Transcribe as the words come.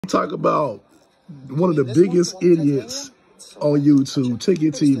Talk about one of the biggest idiots on YouTube,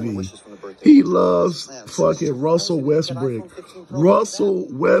 TicketTV. He loves fucking Russell Westbrook. Russell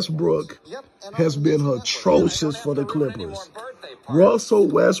Westbrook has been atrocious for the Clippers. Russell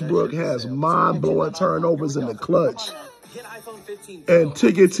Westbrook has mind-blowing turnovers in the clutch. And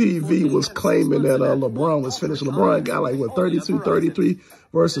TicketTV was claiming that LeBron was finished. LeBron got like, what, 32, 33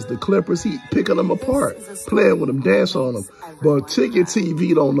 versus the Clippers. He picking them apart, playing with them, dancing on them. But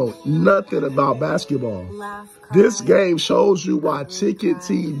TicketTV don't know nothing about basketball. This game shows you why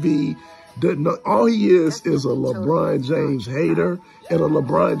TicketTV didn't know. All he is a LeBron James hater and a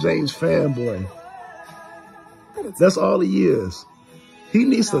LeBron James fanboy. That's all he is. He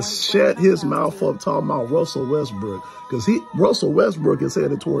needs to shut his mouth up talking about Russell Westbrook, because Russell Westbrook is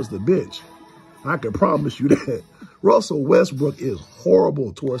headed towards the bench. I can promise you that. Russell Westbrook is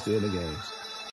horrible towards the end of games.